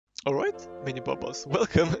Alright, mini bubbles,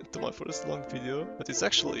 welcome to my first long video, but it's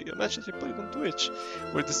actually a match that I played on Twitch,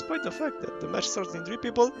 where despite the fact that the match started in 3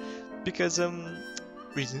 people, because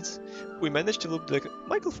reasons, we managed to loop like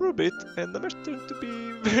Michael for a bit, and the match turned to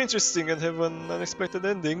be very interesting and have an unexpected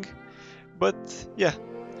ending. But yeah,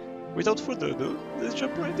 without further ado, let's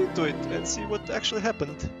jump right into it and see what actually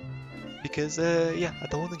happened. Because yeah, I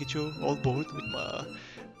don't want to get you all bored with my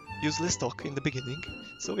useless talk in the beginning,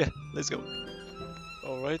 so yeah, let's go.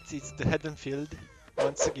 Alright, it's the Haddonfield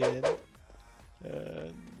once again.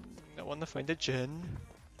 I wanna find a gen.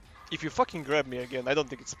 If you fucking grab me again, I don't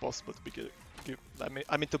think it's possible to be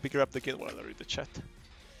I mean to be grabbed again while I read the chat.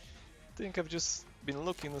 I think I've just been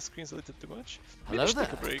looking at the screens a little too much. Maybe I should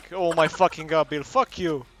take a break. Oh my fucking god, Bill, fuck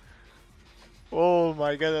you! Oh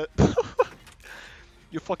my god.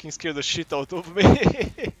 You fucking scared the shit out of me.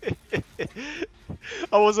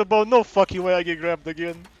 I was about no fucking way I get grabbed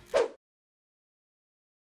again.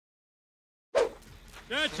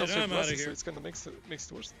 That's it, I'm out of here. It's gonna make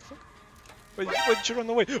it worse. Fuck. Why did you run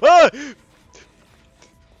away? Ah!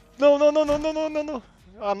 No, no, no, no, no, no, no, no.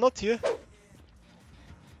 I'm not here.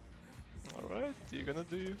 Alright, you're gonna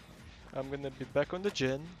do you. I'm gonna be back on the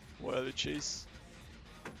gen while you chase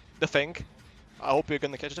the Fang. I hope you're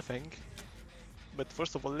gonna catch the Fang. But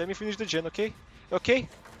first of all, let me finish the gen, okay? Okay?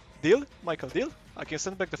 Deal? Michael, deal? I can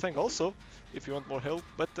send back the Fang also, if you want more help,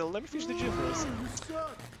 but let me finish the gen first.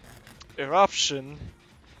 Eruption?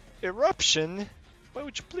 Eruption? Why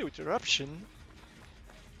would you play with Eruption?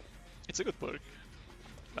 It's a good perk.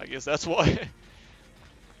 I guess that's why.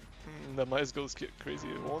 The mice goes crazy,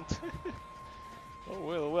 it won't.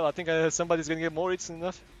 Oh well, I think somebody's gonna get more hits than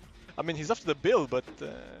enough. I mean, he's after the bill, but...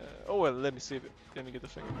 oh well, let me save it. Let me get the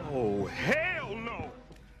Fang. Oh, hell no!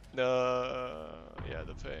 Yeah,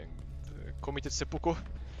 the Fang. Committed seppuku.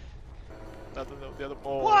 I don't know, the other...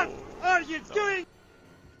 Oh, What are you doing?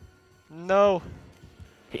 No!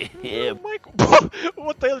 Yeah. Michael,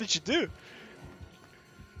 what the hell did you do?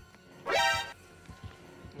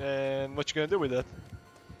 And what you gonna do with that?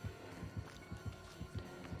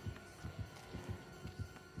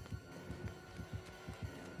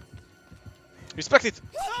 Respect it!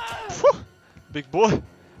 Big boy,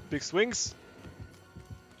 big swings.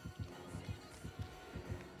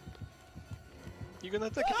 You gonna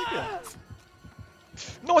attack it again?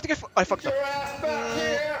 No, I think I fucked up.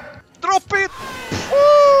 Drop it!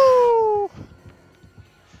 Woo!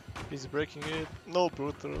 He's breaking it. No,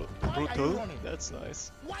 brutal. That's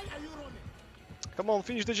nice. Why are you running? Come on,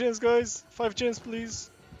 finish the gens, guys. 5 gens, please.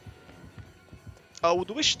 I would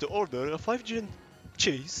wish to order a 5 gen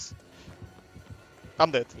chase. I'm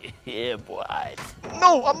dead. Yeah, boy.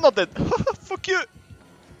 No, I'm not dead. Fuck you.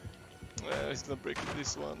 He's gonna break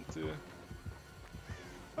this one too.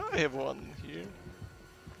 I have one here.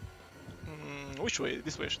 Which way?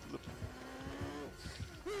 This way I should look.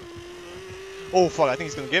 Oh fuck, I think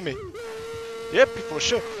he's gonna get me. Yep, for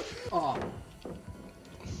sure. Oh.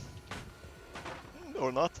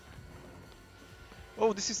 Or not.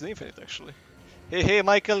 Oh, this is the infinite actually. Hey, hey,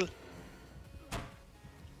 Michael.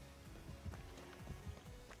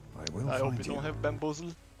 I hope you don't have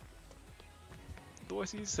bamboozle. Do I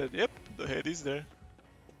see his head? Yep, the head is there.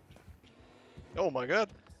 Oh my god.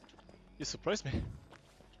 You surprised me.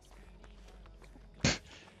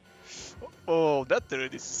 Oh, that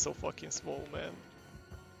turret is so fucking small, man.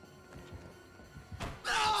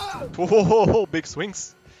 Whoa, big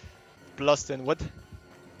swings. Plus 10 what?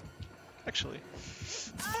 Actually.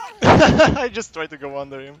 I just tried to go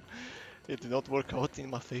under him. It did not work out in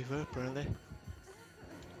my favor, apparently.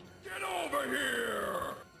 Get over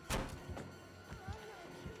here!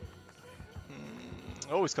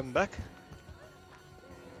 Oh, he's coming back.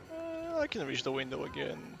 I can reach the window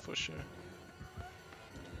again, for sure.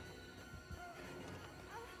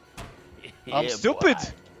 Yeah, I'm stupid!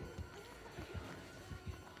 boy.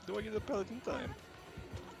 Do I get a pallet in time?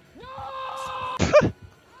 No!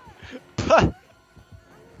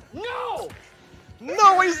 No!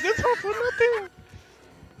 No, he's dead for nothing!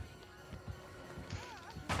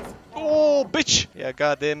 Oh, bitch! Yeah,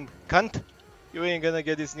 goddamn cunt! You ain't gonna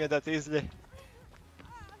get this near that easily.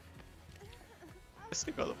 I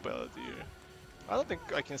still got a pallet here. I don't think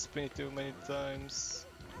I can spin it too many times.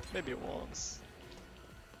 Maybe once.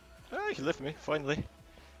 Ah, he left me, finally.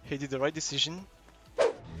 He did the right decision.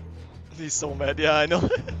 He's so mad, yeah, I know.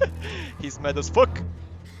 He's mad as fuck.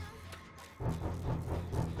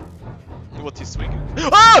 What he's swinging?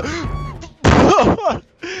 Ah!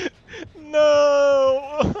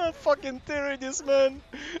 No! Fucking tearing this man.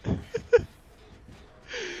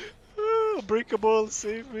 Breakable,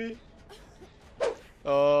 save me.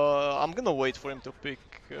 I'm gonna wait for him to pick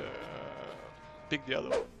the other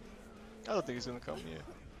one. I don't think he's gonna come here.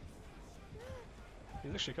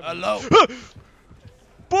 He's actually coming. Hello.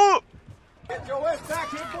 Boom! Get your ass back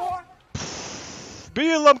here, boy!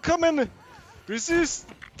 Bill, I'm coming! Resist!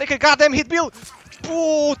 Take a goddamn hit, Bill!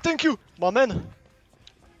 Oh, thank you! My man!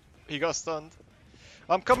 He got stunned.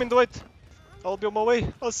 I'm coming, Dwight! I'll be on my way.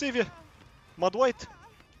 I'll save you. My Dwight.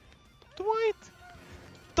 Dwight!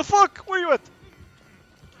 The fuck? Where you at?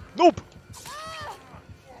 Nope!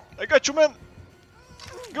 I got you, man!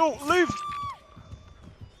 Go, leave!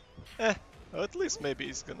 At least maybe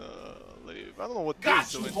he's gonna leave. I don't know what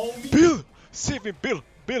Bill's doing. homie. Bill! Save him, Bill!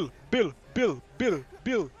 Bill! Bill! Bill! Bill!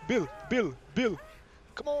 Bill! Bill! Bill! Bill!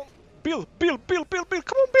 Come on! Bill! Bill! Bill! Bill! Bill!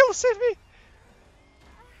 Come on, Bill! Save me!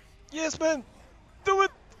 Yes, man! Do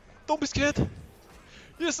it! Don't be scared!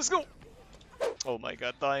 Yes, let's go! Oh my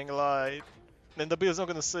god, dying light. And the Bill's not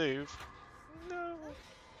gonna save. No.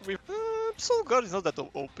 Soul Guard is not that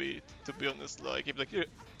OP, to be honest. Like, if the clear...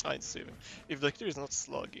 I ain't saving. If the clear is not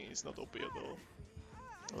slugging, it's not OP at all.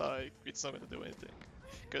 Like, it's not gonna do anything.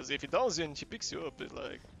 Because if he downs you and he picks you up, it's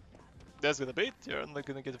like... That's gonna bait, you're not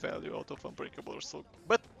gonna get value out of Unbreakable or so.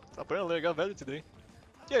 But, apparently I got value today.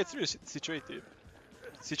 Yeah, it's really situative.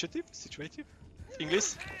 Situative? Situative?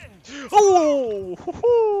 English? Oh!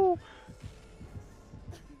 Hoo-hoo!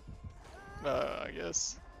 I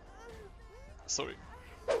guess. Sorry.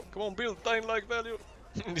 Come on, Bill, dying like value.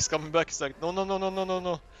 He's coming back, he's like, no, no, no, no, no, no,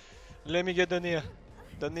 no. Let me get the Nia.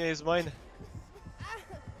 The Nia is mine.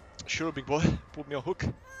 Sure, big boy, put me on hook.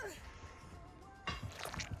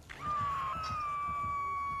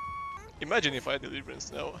 Imagine if I had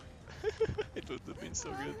Deliverance now. It would have been so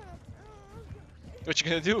good. What you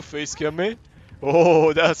gonna do, face cam me?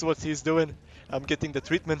 Oh, that's what he's doing. I'm getting the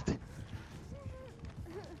treatment.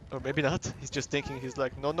 Or maybe not. He's just thinking, he's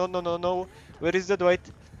like, no, no, no, no, no. Where is the Dwight?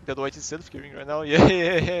 The Dwight is self-curing right now. Yeah,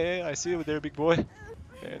 yeah, yeah, yeah. I see you there, big boy.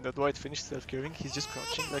 And the Dwight finished self-curing. He's just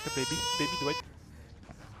crouching like a baby. Baby Dwight.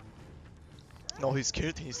 Now he's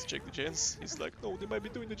scared. He needs to check the gens. He's like, no, they might be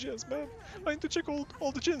doing the gens, man. I need to check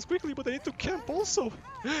all the gens quickly, but I need to camp also.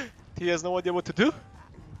 He has no idea what to do.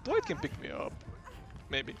 Dwight can pick me up.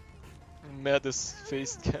 Maybe. Maddest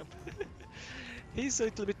faced camp. He's a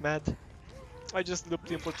little bit mad. I just looped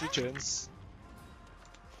him for 3 gens.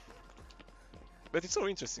 But it's so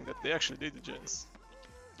interesting that they actually did the gens.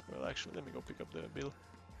 Well, actually, let me go pick up the bill.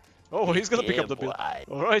 Oh, he's gonna pick up the bill.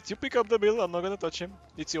 Alright, you pick up the bill, I'm not gonna touch him.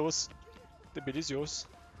 It's yours. The bill is yours.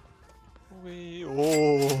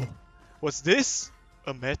 Oh, what's this?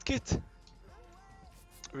 A medkit?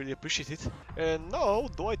 Really appreciate it. And now,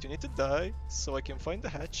 Dwight, you need to die, so I can find the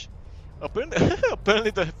hatch. Apparently,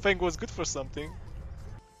 apparently the Fang was good for something.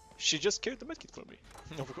 She just carried the medkit for me.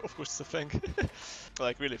 Of course it's a Fang.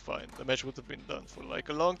 Like, really fine. The match would have been done for like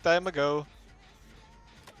a long time ago.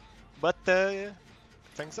 But, yeah.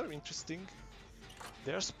 Fangs are interesting.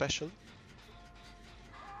 They are special.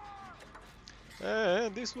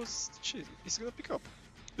 And this was... Shit, he's gonna pick up.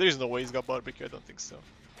 There is no way he's got barbecue, I don't think so.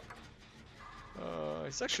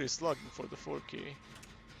 It's actually slugging for the 4k.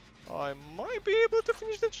 I might be able to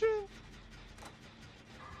finish the gen.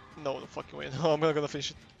 No, no fucking way. No, I'm not gonna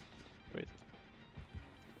finish it. Wait.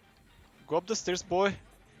 Go up the stairs, boy.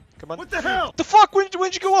 Come on. What the hell? The fuck? When'd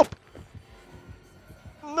you go up?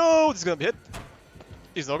 No, this is gonna be a hit.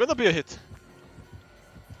 It's not gonna be a hit.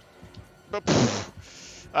 But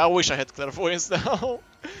I wish I had clairvoyance now.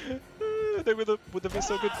 That would have been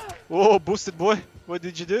so good. Whoa, boosted boy. What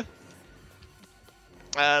did you do?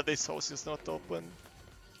 This house is not open.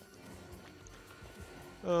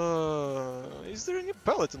 Is there any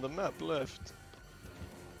pallet on the map left?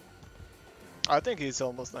 I think he's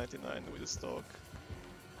almost 99 with the stock.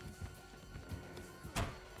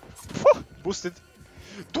 Boosted.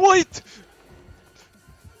 Dwight!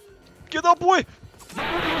 Get up, boy!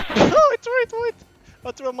 I tried, Dwight!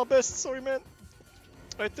 I tried my best, sorry man.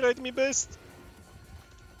 I tried my best.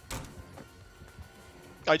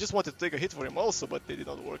 I just wanted to take a hit for him also, but they did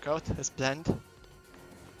not work out as planned.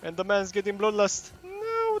 And the man's getting bloodlust.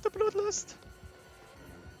 No, the bloodlust.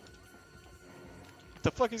 What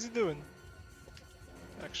the fuck is he doing?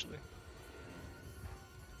 Actually.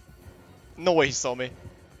 No way he saw me.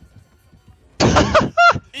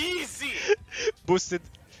 Easy! Boosted.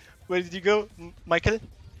 Where did you go, Michael?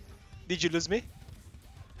 Did you lose me?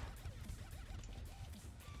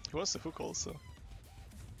 He wants to hook also.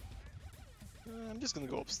 I'm just gonna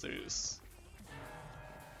go upstairs.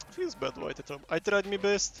 Feels bad, Dwight. I tried my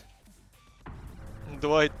best.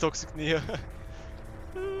 Dwight, toxic Nia.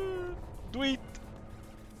 Dwight.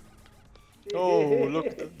 Oh,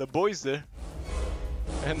 look, the boy's there.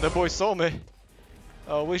 And the boy saw me.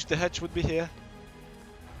 I wish the hatch would be here.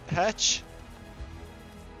 Hatch?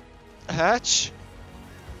 A hatch?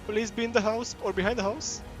 Please be in the house or behind the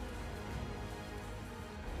house.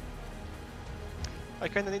 I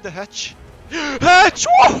kinda need a hatch. Hatch!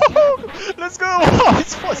 Whoa! Let's go!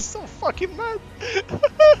 He's so fucking mad!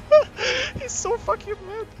 He's so fucking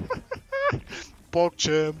mad!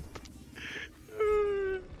 PogChamp!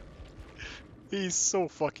 He's so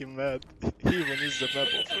fucking mad. He even used the map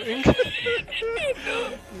offering.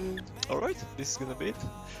 Alright, this is gonna be it.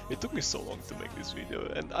 It took me so long to make this video,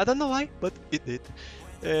 and I don't know why, but it did.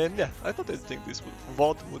 And yeah, I thought this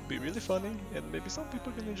VOD would be really funny, and maybe some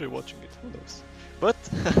people can enjoy watching it, who knows. But,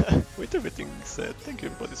 with everything said, thank you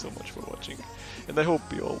everybody so much for watching, and I hope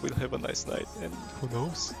you all will have a nice night, and who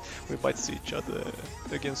knows, we might see each other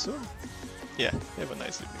again soon. Yeah, have a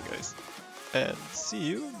nice evening guys, and see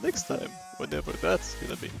you next time, whatever that's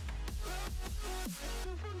gonna be.